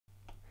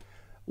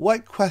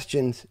What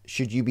questions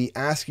should you be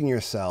asking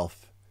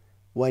yourself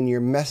when your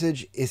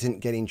message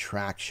isn't getting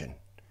traction?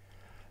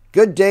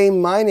 Good day,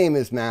 my name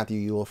is Matthew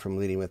Ewell from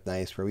Leading with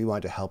Nice, where we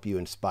want to help you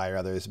inspire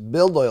others,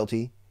 build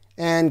loyalty,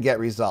 and get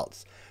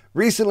results.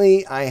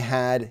 Recently, I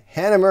had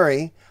Hannah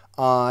Murray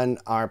on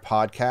our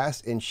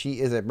podcast, and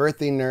she is a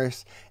birthing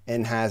nurse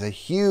and has a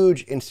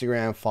huge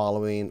Instagram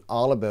following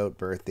all about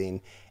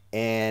birthing.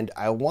 And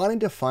I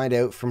wanted to find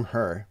out from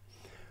her,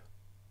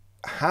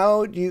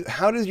 how do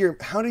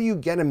you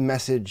get a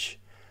message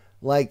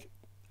like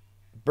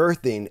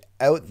birthing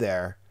out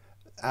there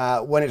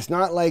when it's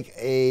not like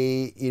how do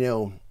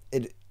you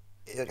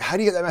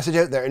get that message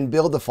out there and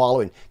build the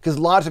following? Because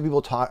lots of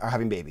people are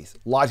having babies.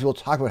 Lots of people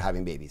talk about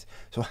having babies.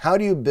 So how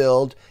do you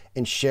build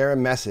and share a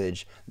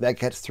message that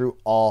gets through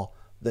all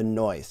the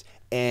noise?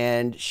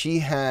 And she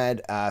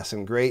had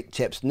some great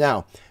tips.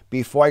 Now,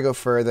 before I go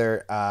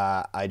further,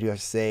 I do have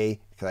to say,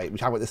 because we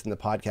talk about this in the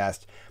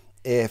podcast,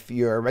 if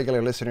you're a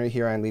regular listener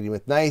here on Leading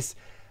with Nice,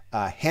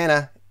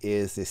 Hannah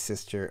is the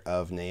sister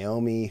of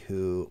Naomi,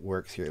 who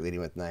works here at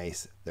Leading with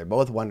Nice. They're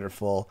both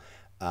wonderful.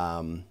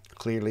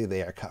 Clearly,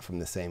 they are cut from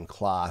the same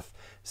cloth.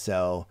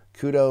 So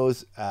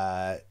kudos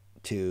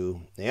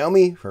to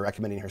Naomi for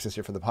recommending her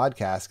sister for the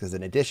podcast, because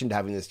in addition to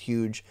having this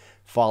huge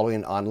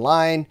following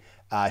online,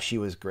 she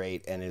was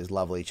great, and it was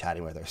lovely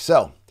chatting with her.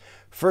 So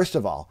first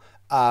of all,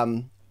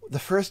 the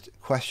first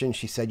question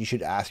she said you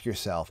should ask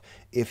yourself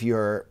if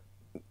your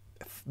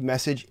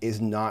message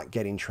is not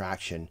getting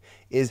traction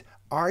is,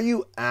 are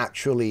you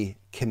actually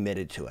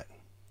committed to it?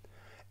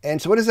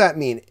 And so what does that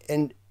mean?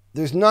 And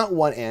there's not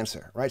one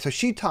answer, right? So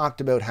she talked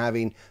about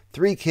having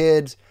 3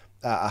 kids,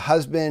 a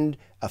husband,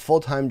 a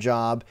full-time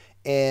job,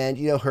 and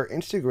her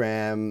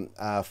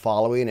Instagram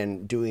following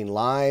and doing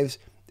lives.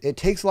 It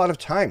takes a lot of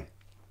time.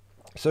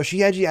 So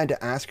she actually had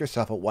to ask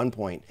herself at one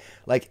point,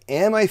 like,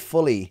 am I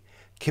fully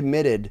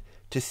committed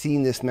to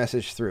seeing this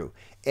message through?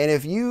 And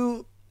if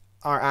you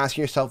are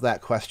asking yourself that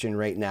question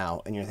right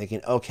now, and you're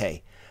thinking,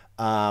 okay,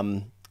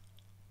 I'm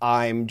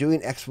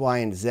doing X, Y,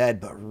 and Z,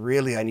 but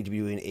really I need to be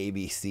doing A,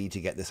 B, C to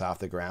get this off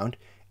the ground,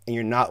 and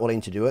you're not willing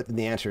to do it, then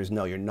the answer is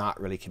no, you're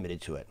not really committed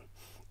to it.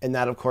 And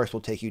that, of course,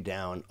 will take you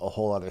down a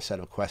whole other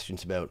set of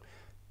questions about,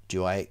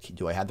 do I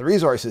have the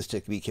resources to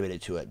be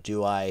committed to it?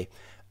 Do I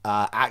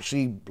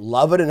actually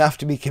love it enough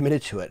to be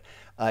committed to it?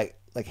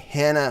 Like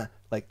Hannah,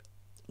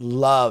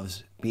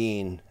 loves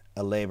being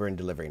a labor and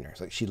delivery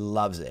nurse. Like, she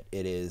loves it.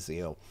 It is,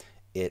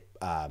 it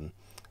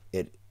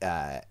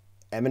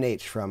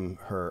emanates from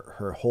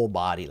her whole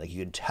body. Like,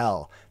 you can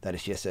tell that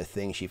it's just a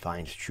thing she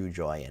finds true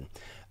joy in,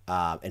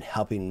 and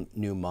helping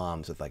new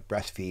moms with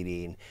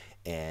breastfeeding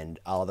and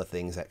all the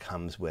things that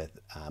comes with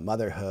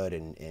motherhood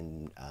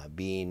and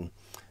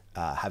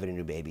having a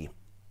new baby.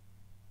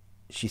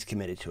 She's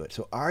committed to it.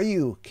 So are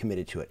you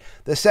committed to it?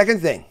 The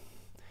second thing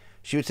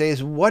she would say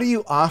is, what are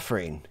you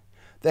offering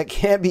that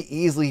can't be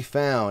easily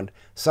found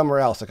somewhere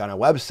else, like on a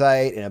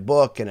website, in a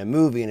book, in a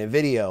movie, in a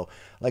video?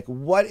 Like,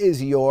 what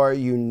is your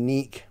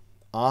unique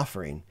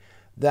offering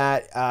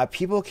that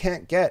people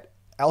can't get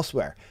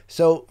elsewhere?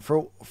 So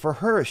for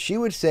her, she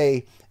would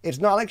say it's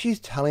not like she's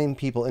telling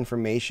people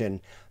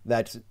information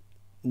that's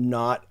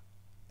not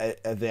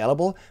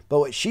available, but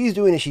what she's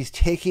doing is she's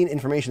taking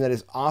information that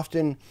is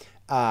often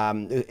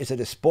it's a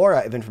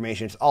diaspora of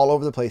information. It's all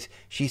over the place.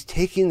 She's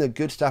taking the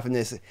good stuff in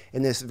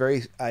this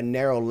very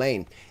narrow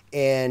lane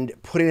and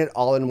putting it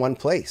all in one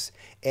place.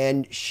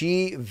 And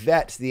she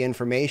vets the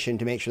information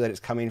to make sure that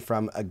it's coming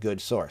from a good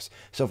source.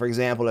 So, for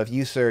example, if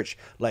you search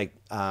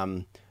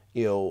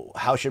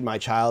how should my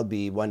child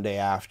be one day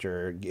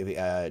after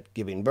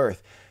giving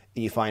birth,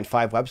 and you find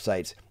 5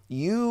 websites,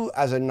 you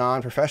as a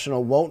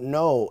non-professional won't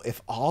know if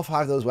all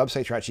 5 of those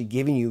websites are actually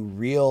giving you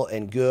real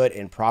and good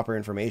and proper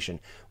information.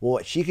 Well,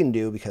 what she can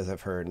do, because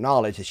of her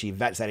knowledge, is she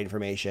vets that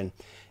information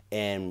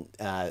and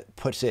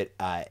puts it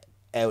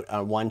out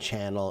on one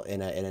channel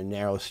in a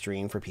narrow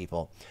stream for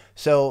people.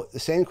 So the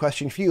same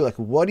question for you,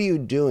 what are you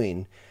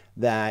doing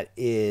that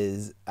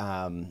is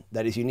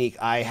unique?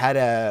 I had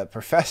a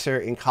professor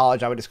in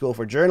college. I went to school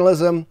for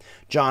journalism,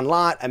 John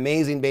Lott,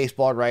 amazing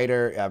baseball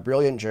writer, a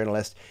brilliant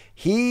journalist.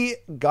 He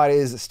got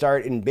his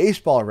start in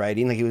baseball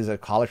writing. He was a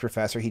college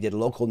professor. He did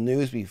local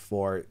news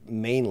before,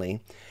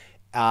 mainly,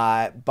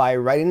 by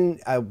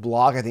writing a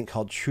blog, I think,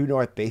 called True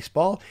North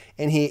Baseball.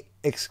 And he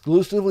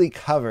exclusively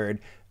covered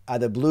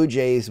the Blue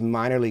Jays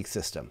minor league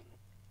system.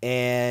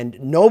 And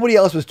nobody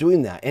else was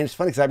doing that. And it's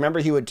funny because I remember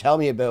he would tell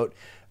me about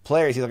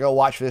players. He's like, oh,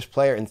 watch for this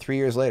player. And 3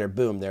 years later,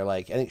 boom, they're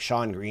I think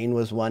Sean Green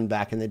was one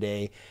back in the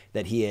day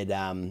that he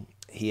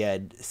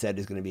had said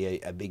is going to be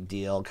a big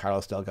deal.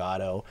 Carlos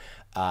Delgado,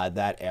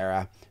 that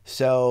era.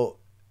 So,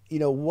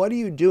 what are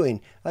you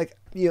doing?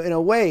 In a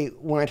way,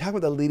 when I talk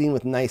about the Leading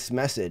with Nice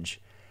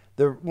message,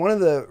 one of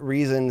the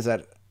reasons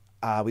that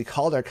we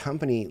called our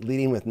company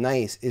Leading with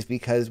Nice is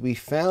because we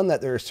found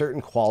that there are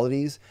certain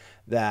qualities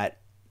that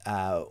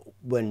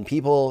when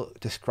people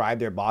describe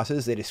their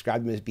bosses, they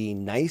describe them as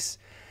being nice,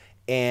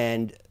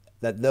 and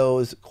that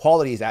those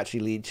qualities actually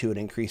lead to an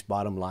increased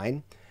bottom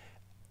line.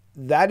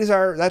 That's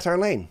our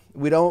lane.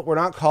 We're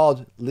not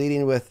called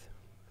Leading with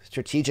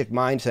strategic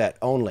mindset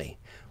only.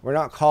 We're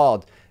not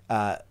called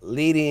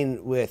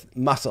leading with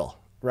muscle,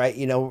 right?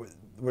 You know,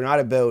 we're not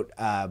about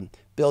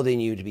building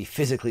you to be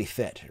physically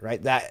fit,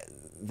 right?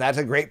 That's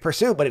a great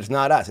pursuit, but it's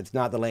not us. It's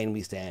not the lane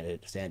we stay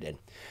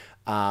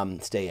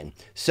in.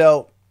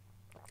 So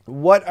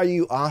what are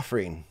you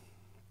offering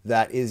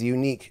that is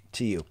unique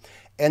to you?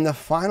 And the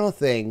final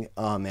thing,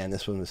 oh man,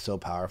 this one was so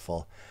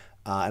powerful.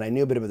 And I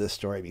knew a bit about this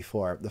story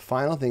before. The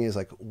final thing is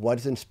like,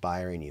 what's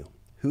inspiring you?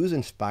 Who's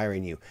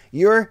inspiring you?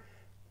 You're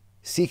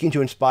seeking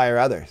to inspire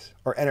others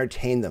or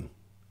entertain them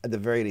at the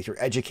very least, or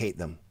educate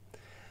them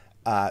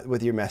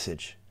with your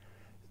message.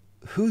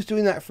 Who's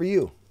doing that for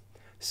you?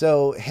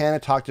 So Hannah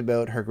talked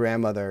about her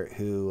grandmother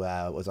who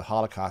was a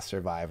Holocaust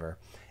survivor,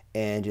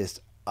 and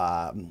just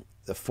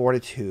the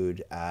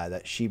fortitude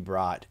that she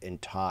brought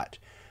and taught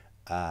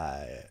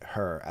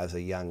her as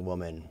a young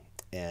woman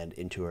and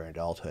into her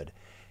adulthood.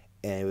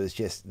 And it was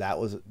just,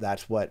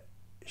 that's what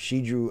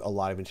she drew a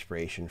lot of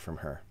inspiration from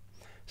her.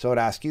 So I'd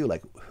ask you,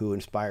 like, who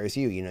inspires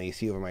you? You know, you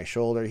see over my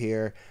shoulder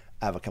here,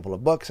 I have a couple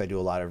of books. I do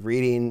a lot of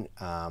reading.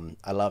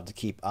 I love to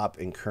keep up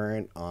and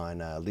current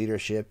on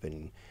leadership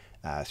and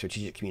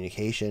strategic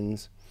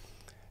communications,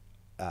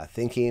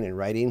 thinking and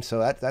writing. So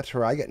that's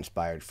where I get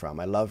inspired from.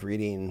 I love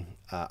reading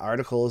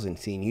articles and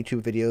seeing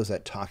YouTube videos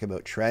that talk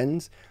about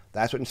trends.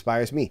 That's what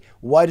inspires me.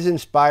 What is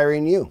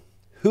inspiring you?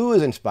 Who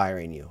is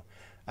inspiring you?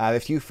 I have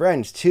a few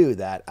friends too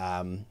that,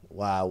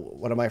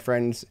 one of my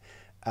friends,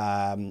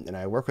 and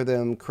I work with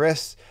him,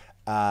 Chris,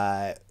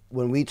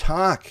 when we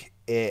talk,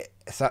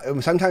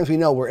 sometimes we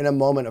know we're in a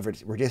moment of,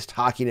 we're just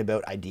talking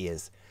about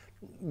ideas.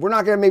 We're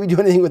not going to maybe do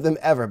anything with them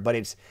ever, but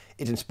it's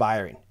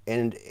inspiring.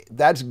 And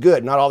that's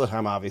good. Not all the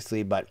time,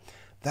 obviously, but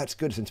that's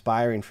good. It's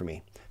inspiring for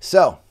me.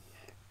 So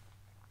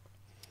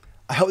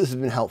I hope this has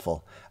been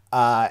helpful.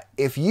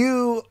 If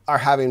you are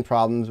having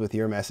problems with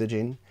your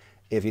messaging,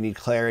 if you need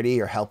clarity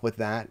or help with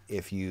that,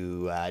 if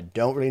you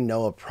don't really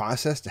know a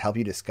process to help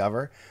you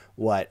discover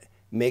what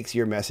makes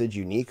your message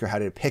unique or how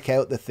to pick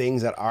out the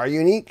things that are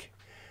unique,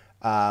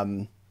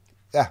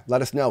 yeah,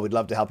 let us know. We'd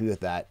love to help you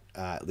with that.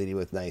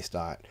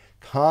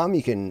 leadingwithnice.com.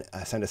 You can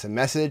send us a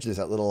message. There's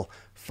that little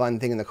fun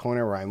thing in the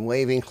corner where I'm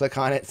waving. Click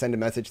on it, send a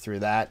message through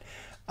that,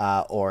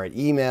 or an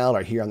email,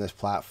 or here on this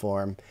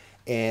platform.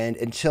 And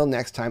until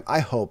next time, I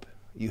hope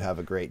you have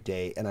a great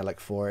day, and I look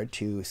forward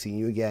to seeing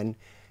you again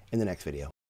in the next video.